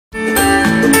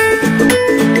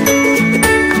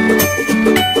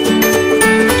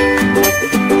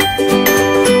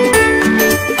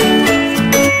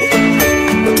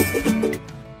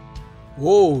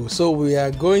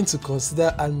are going to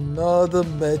consider another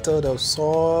method of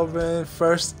solving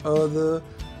first order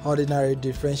ordinary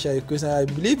differential equation. I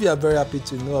believe you are very happy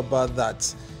to know about that.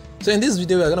 So in this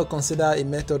video, we are going to consider a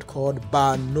method called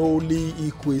Bernoulli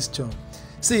Equation.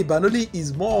 See, Bernoulli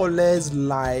is more or less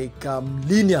like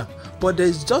linear, but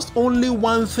there's just only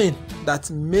one thing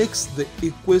that makes the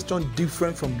equation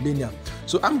different from linear.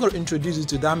 So I'm going to introduce you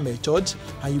to that method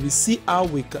and you will see how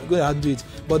we can go and do it.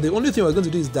 But the only thing we're going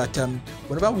to do is that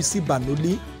whenever we see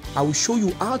Bernoulli, I will show you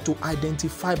how to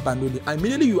identify Bernoulli.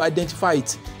 Immediately you identify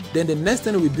it, then the next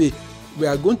thing will be we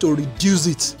are going to reduce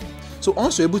it. So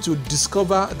once you're able to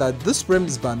discover that this problem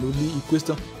is Bernoulli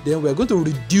equation, then we're going to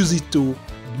reduce it to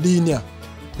linear.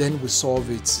 Then we solve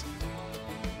it.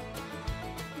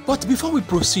 But before we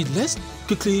proceed, let's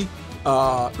quickly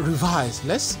revise.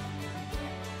 Let's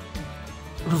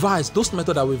revise those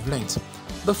methods that we've learned.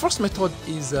 The first method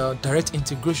is direct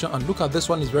integration, and look at this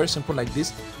one. Is very simple like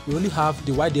this. We only have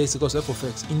the y dx equals f of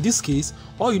x. In this case,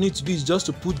 all you need to do is just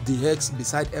to put the x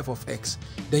beside f of x.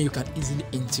 Then you can easily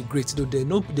integrate. So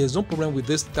there's no problem with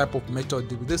this type of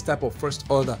method, with this type of first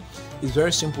order. It's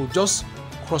very simple. Just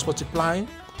cross multiplying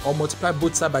or multiply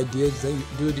both sides by dx, then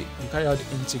you carry out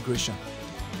the integration.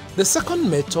 The second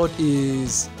method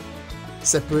is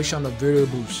separation of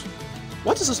variables.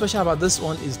 What is so special about this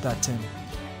one is that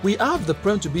we have the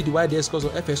problem to be the y dx equals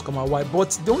of fx comma y,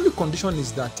 but the only condition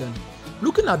is that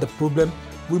looking at the problem,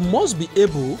 we must be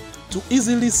able to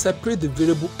easily separate the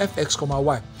variable fx comma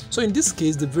y. So in this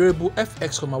case, the variable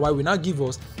fx comma y will now give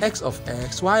us x of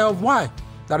x, y of y.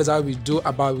 That is how we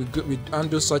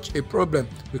handle such a problem.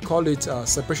 We call it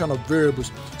separation of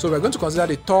variables. So we're going to consider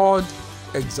the third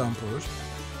example.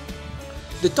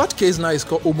 The third case now is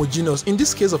called homogeneous. In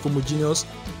this case of homogeneous,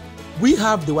 we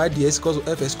have the y dx equals of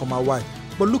fx comma y.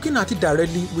 But looking at it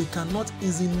directly, we cannot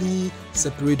easily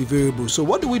separate the variables. So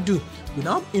what do? We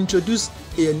now introduce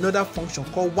another function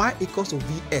called y equals to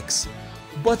vx.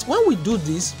 But when we do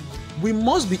this, we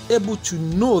must be able to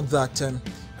know that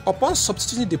upon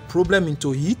substituting the problem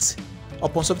into it,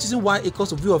 upon substituting y equals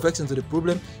to v of x into the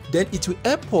problem, then it will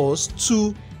help us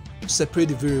to separate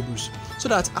the variables. So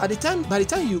that by the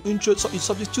time you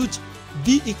substitute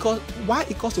y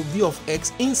equals to v of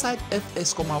x inside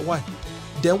fx comma y,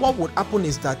 then what would happen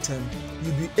is that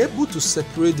you'll be able to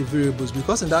separate the variables,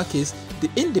 because in that case the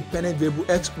independent variable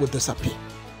x will disappear.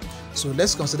 So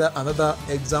let's consider another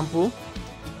example.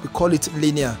 We call it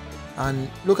linear, and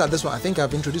look at this one. I think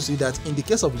I've introduced you that in the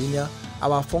case of linear,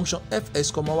 our function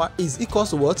fx comma y is equal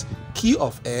to what? Q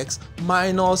of x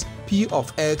minus p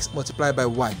of x multiplied by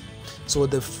y. So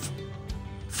the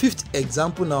fifth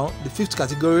example now, the fifth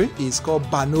category is called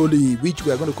Bernoulli, which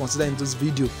we are going to consider in this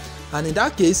video. And in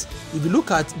that case, if you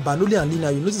look at Bernoulli and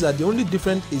linear, you notice that the only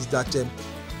difference is that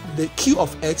the q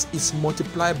of x is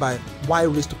multiplied by y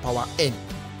raised to power n.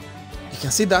 You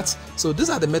can see that. So these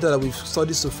are the methods that we've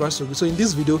studied so far. So in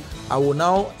this video, I will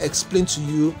now explain to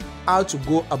you how to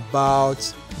go about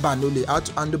Bernoulli, how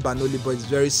to handle Bernoulli, but it's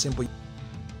very simple.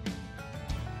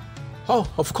 Oh,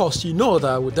 of course, you know that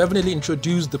I will definitely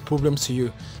introduce the problem to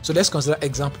you. So let's consider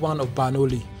example 1 of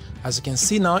Bernoulli. As you can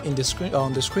see now in the screen,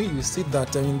 you see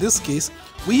that in this case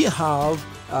we have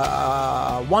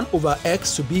 1 over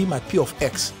x to be my p of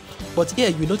x. But here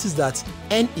you notice that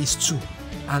n is 2,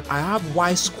 and I have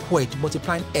y squared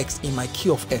multiplying x in my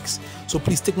q of x. So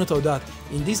please take note of that.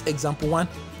 In this example 1,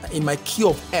 in my q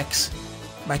of x,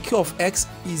 my q of x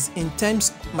is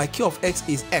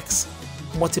x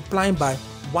multiplying by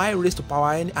y raised to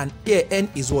power n, and here n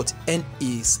is what? N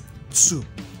is 2.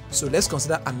 So let's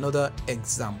consider another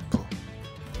example.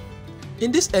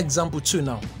 In this example 2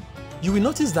 now, you will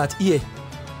notice that here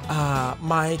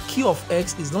my q of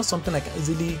x is not something I can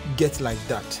easily get like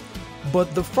that.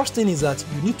 But the first thing is that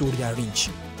you need to rearrange.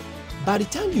 By the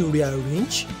time you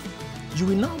rearrange, you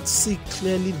will now see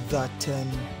clearly that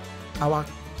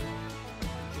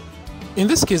in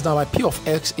this case now, my p of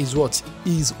x is what?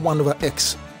 Is 1 over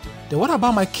x. Then what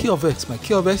about my q of x? My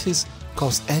q of x is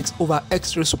cos x over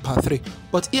x raised to power 3.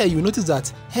 But here you notice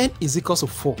that n is equal to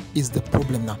 4 is the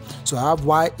problem now. So I have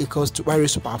y equals to y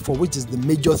raised to power 4, which is the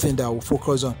major thing that I will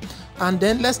focus on. And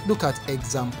then let's look at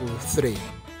example 3.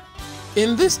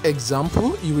 In this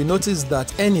example, you will notice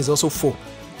that n is also 4,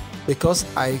 because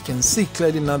I can see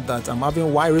clearly now that I'm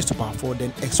having y raised to power 4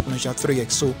 then exponential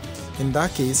 3x. So in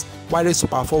that case, y raised to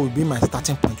power 4 will be my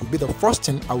starting point, will be the first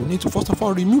thing I will need to first of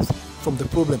all remove from the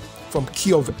problem, from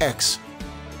q of x.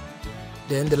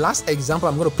 Then the last example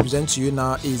I'm going to present to you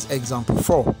now is example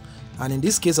 4. And in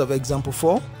this case of example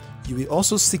 4, you will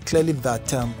also see clearly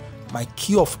that my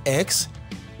q of x,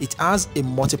 it has a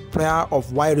multiplier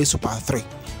of y raised to power 3.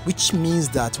 which means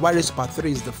that y raised to power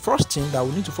 3 is the first thing that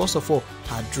we need to first of all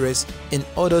address in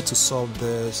order to solve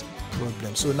this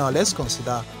problem. So now let's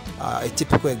consider a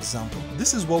typical example.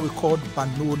 This is what we call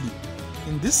Bernoulli.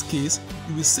 In this case,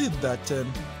 you will see that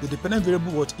the dependent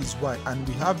variable what is y, and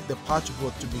we have the part of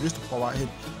what to be raised to power n.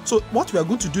 So what we are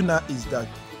going to do now is that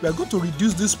we are going to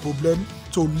reduce this problem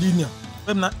to linear. The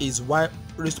problem now is y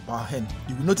raised to power n.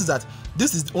 You will notice that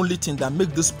this is the only thing that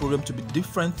makes this problem to be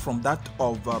different from that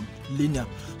of linear.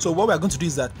 So what we are going to do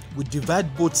is that we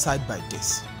divide both sides by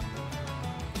this.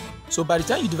 So by the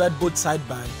time you divide both sides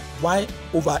by y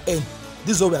over n,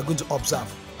 this is what we are going to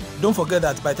observe. Don't forget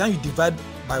that by the time you divide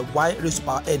by y raised to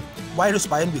power n, y raised to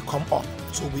power n will come up.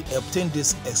 So we obtain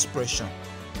this expression.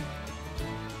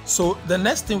 So the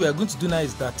next thing we are going to do now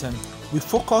is that we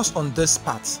focus on this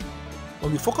part.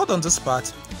 When we focus on this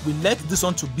part, we let this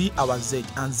one to be our z,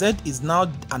 and z is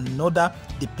now another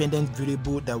dependent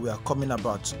variable that we are coming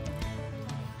about.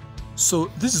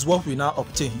 So this is what we now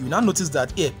obtain. You now notice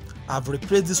that here I've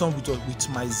replaced this one with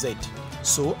my z,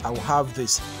 so I will have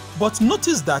this. But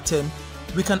notice that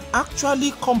we can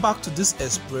actually come back to this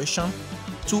expression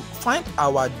to find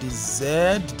our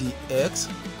dz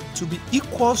dx to be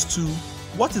equals to,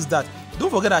 what is that? Don't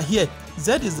forget that here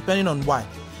z is depending on y,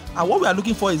 and what we are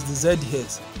looking for is the z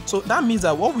dx. So that means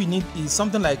that what we need is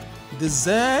something like the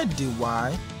z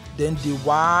dy, then the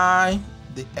y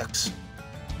dx.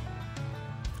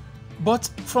 But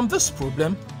from this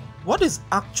problem, what is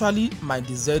actually my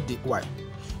dz dy?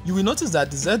 You will notice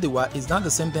that the z dy is not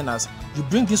the same thing as you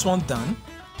bring this one down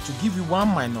to give you 1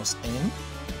 minus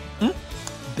n,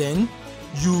 then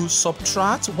you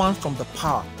subtract 1 from the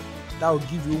power, that will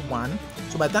give you 1.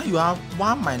 So by the time you have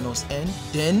 1 minus n,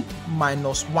 then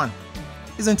minus 1,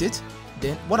 isn't it?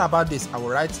 Then what about this? I will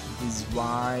write this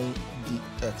y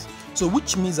dx. So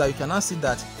which means that you can now see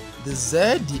that the z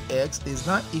dx is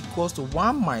now equals to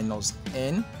 1 minus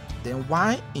n, then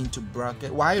y into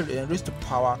bracket y raised to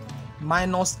power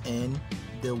minus n,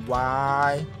 the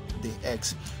y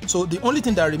dx. So the only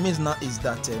thing that remains now is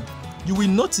that you will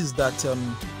notice that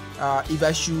if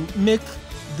I should make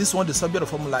this one the subject of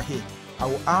formula here, I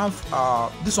will have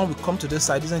this one will come to this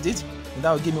side, isn't it? And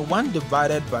that will give me 1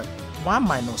 divided by 1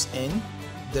 minus n,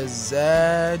 the z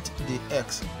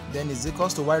dx, then is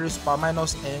equals to y raised to power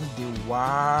minus n, the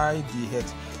y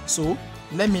dx. So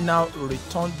let me now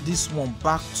return this one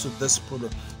back to this problem.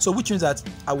 So which means that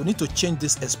I will need to change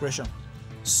this expression.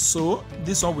 So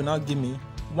this one will now give me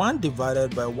 1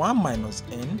 divided by 1 minus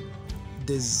n,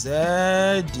 the z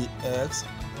dx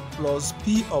plus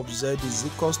p of z is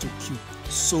equals to q.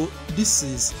 So this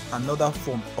is another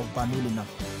form of Bernoulli now.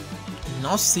 You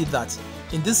now see that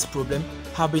in this problem,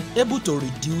 have been able to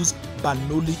reduce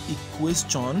Bernoulli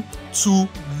equation to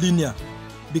linear,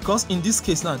 because in this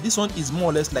case now, this one is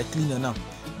more or less like linear now.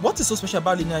 What is so special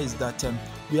about linear is that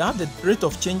we have the rate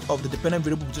of change of the dependent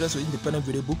variable with respect to independent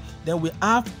variable, then we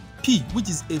have p, which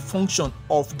is a function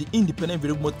of the independent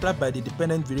variable multiplied by the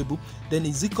dependent variable, then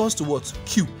is equals to what?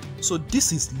 Q. So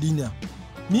this is linear.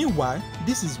 Meanwhile,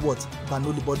 this is what?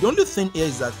 Bernoulli. But the only thing here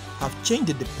is that I've changed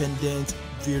the dependent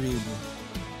variable.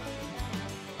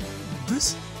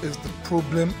 This is the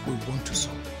problem we want to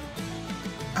solve.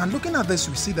 And looking at this,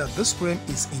 we see that this problem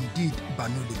is indeed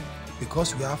Bernoulli,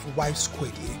 because we have y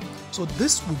squared here. So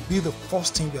this would be the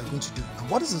first thing we are going to do. And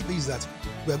what is this is that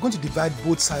we are going to divide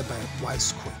both sides by y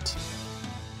squared.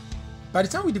 By the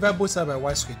time we divide both sides by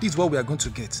y squared, this is what we are going to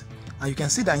get. And you can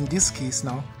see that in this case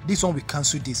now, this one will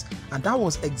cancel this. And that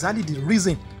was exactly the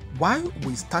reason why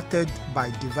we started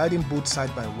by dividing both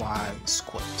sides by y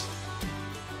squared.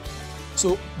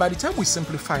 So by the time we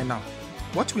simplify now,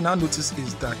 what we now notice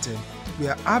is that we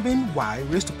are having y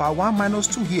raised to power 1 minus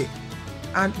 2 here.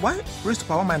 And y raised to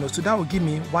power minus 2, that will give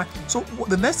me y. So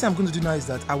the next thing I'm going to do now is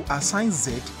that I will assign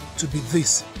z to be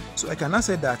this. So I can now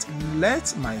say that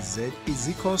let my z is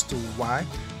equals to y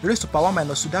raised to power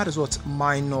minus 2, that is what?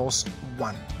 Minus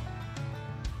 1.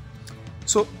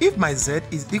 So if my z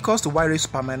is equals to y raised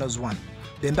to power minus 1,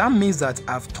 then that means that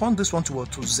I've turned this one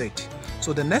to z.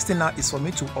 So the next thing now is for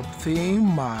me to obtain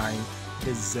my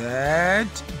the z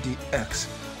dx.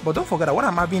 But don't forget that what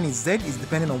I'm having is z is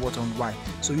depending on what? On y.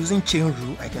 So using chain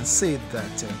rule, I can say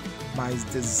that my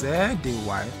the z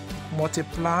dy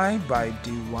multiplied by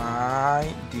dy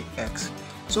dx.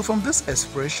 So from this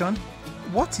expression,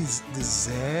 what is the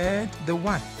z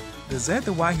dy? The z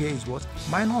dy here is what?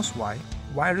 Minus y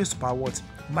raised to power what?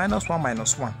 Minus 1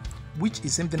 minus 1, which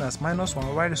is same thing as minus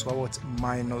 1 y raised to power what?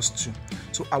 Minus 2.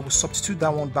 So I will substitute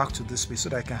that one back to this space so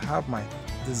that I can have my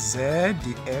the z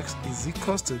dx is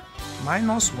equals to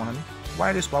minus 1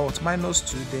 y raised to power what? Minus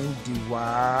 2, then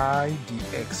dy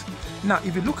dx. Now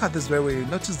if you look at this very well, you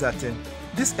notice that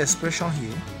this expression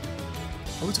here,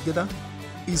 are we together,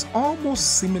 is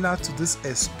almost similar to this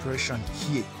expression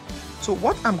here. So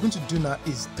what I'm going to do now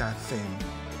is that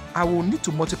I will need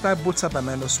to multiply both sides by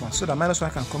 -1 so that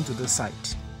 -1 can come to this side.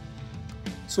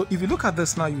 So if you look at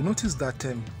this now, you notice that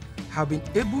I've been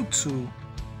able to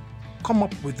come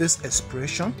up with this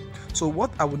expression. So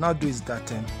what I will now do is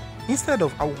that instead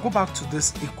of, I will go back to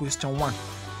this equation 1,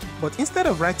 but instead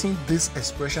of writing this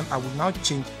expression, I will now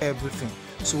change everything.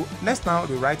 So let's now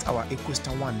rewrite our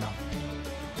equation 1 now.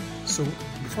 So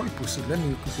before we proceed, let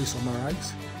me quickly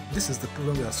summarize. This is the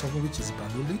problem we are solving, which is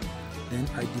Bernoulli. Then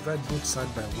I divide both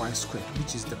sides by y squared,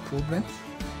 which is the problem.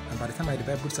 And by the time I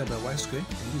divide both sides by y squared,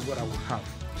 then this is what I will have,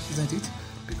 isn't it?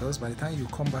 Because by the time you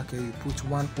come back here, you put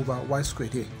 1 over y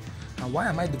squared here. And why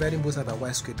am I dividing both sides by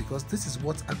y squared? Because this is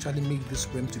what actually makes this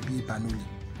problem to be Bernoulli.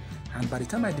 And by the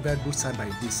time I divide both sides by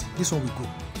this one will go.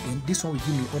 Then this one will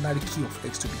give me ordinary key of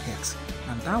x to be x.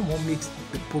 And that one makes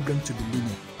the problem to be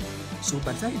linear. So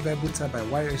by the time you divide both sides by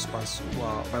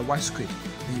by y squared,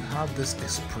 then you have this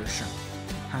expression.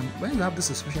 And when you have this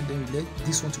expression, then you let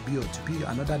this one to be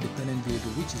another dependent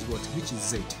variable, which is what? Which is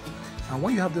z. And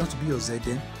when you have this one to be your z,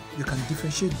 then you can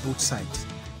differentiate both sides.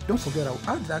 Don't forget,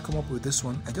 how did I come up with this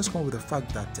one? I just come up with the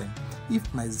fact that if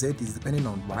my z is depending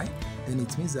on y, then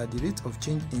it means that the rate of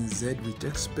change in z with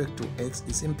respect to x is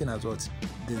the same thing as what?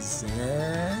 The z,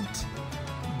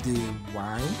 the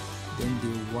y, then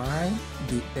the y,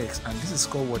 the x, and this is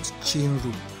called what? Chain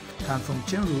rule. And from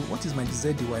chain rule, what is my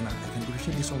z dy now? I can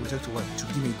differentiate this one with respect to y to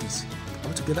give me this. Are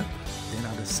we together? Then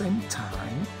at the same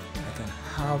time, I can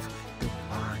have the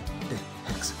y, the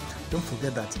x. Don't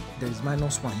forget that there is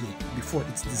 -1 here. Before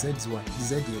it's the z dy, the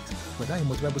z dx. But then you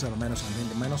multiply both sides by -1, then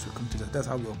the minus will come to that. That's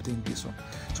how we obtain this one.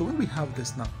 So when we have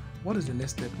this now, what is the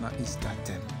next step now? Is that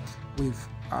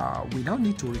we now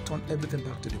need to return everything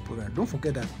back to the program. Don't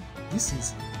forget that this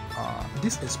is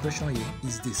this expression here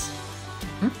is this.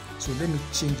 So let me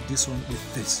change this one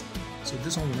with this. So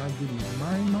this one will now give me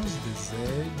minus the z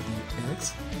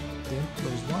dx, then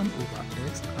plus 1 over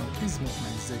x, and this is not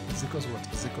my z, is equals what?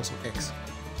 Is equals to x.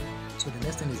 So the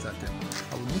next thing is that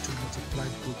I will need to multiply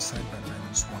both sides by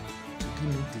 -1 to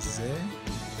give me the z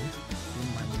dx, then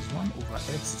minus 1 over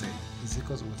xz is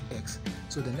equals to what? X.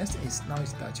 So the next thing is now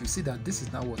is that you see that this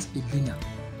is now what? A linear.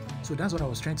 So that's what I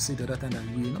was trying to say the other time, that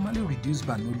we normally reduce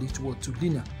Bernoulli to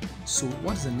linear. So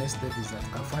what is the next step is that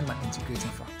I'll find my integrating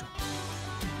factor.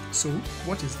 So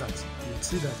what is that? You'll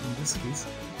see that in this case,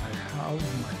 I have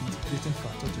my integrating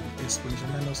factor to the exponential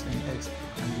minus nx,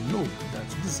 and we know that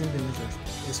this is same thing as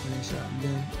exponential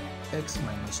ln x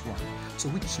minus 1. So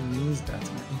which means that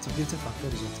my integrating factor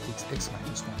is what? It's x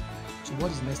minus 1. So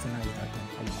what is the next thing I will do?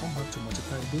 I will come back to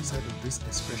multiply both sides of this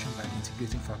expression by the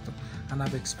integrating factor. And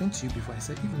I've explained to you before, I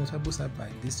said if you multiply both sides by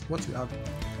this, what you have,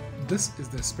 this is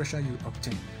the expression you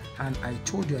obtain. And I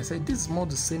told you, I said this is more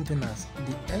the same thing as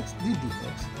the x, the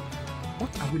dx.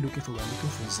 What are we looking for? We are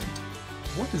looking for z.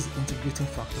 What is the integrating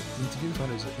factor? The integrating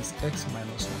factor is x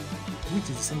minus 1, which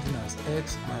is the same thing as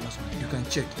x minus 1. You can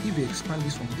check. If you expand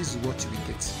this one, this is what you will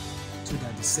get. So they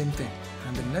are the same thing.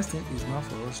 And the next thing is now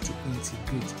for us to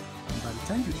integrate. And by the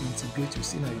time you integrate, you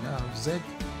see now you now have z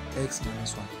x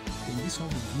minus 1. Then this one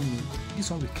will give me, this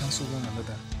one will cancel one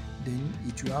another. Then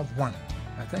it will have 1.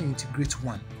 By the time you integrate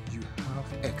 1, you have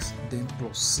x, then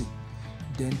plus c.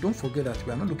 Then don't forget that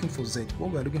we are not looking for z.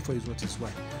 What we are looking for is what is y.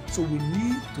 So we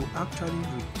need to actually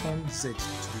return z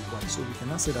to y. So we can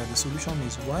now say that the solution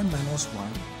is y minus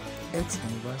 1 x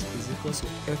inverse is equal to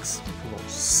x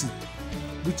plus c,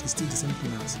 which is still the same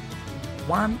thing as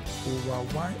 1 over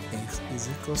yx is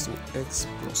equal to x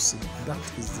plus c. That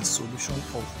is the solution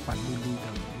of Pannoli.